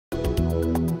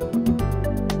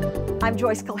I'm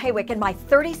Joyce Kulhaywick, and my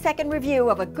 30-second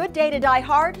review of A Good Day to Die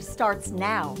Hard starts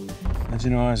now. How'd you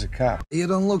know I was a cop? You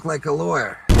don't look like a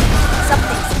lawyer. Some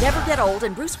things never get old,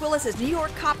 and Bruce Willis's New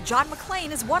York cop John McClane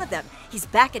is one of them. He's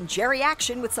back in Jerry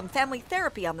action with some family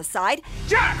therapy on the side.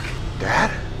 Jack!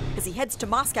 Dad? As he heads to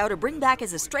Moscow to bring back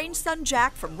his estranged son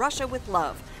Jack from Russia with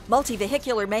love.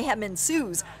 Multi-vehicular mayhem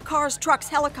ensues. Cars, trucks,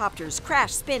 helicopters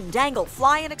crash, spin, dangle,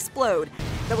 fly, and explode.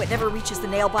 Though it never reaches the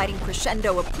nail-biting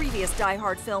crescendo of previous Die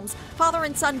Hard films, father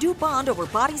and son do bond over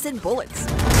bodies and bullets.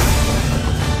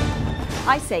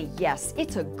 I say yes,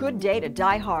 it's a good day to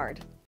die hard.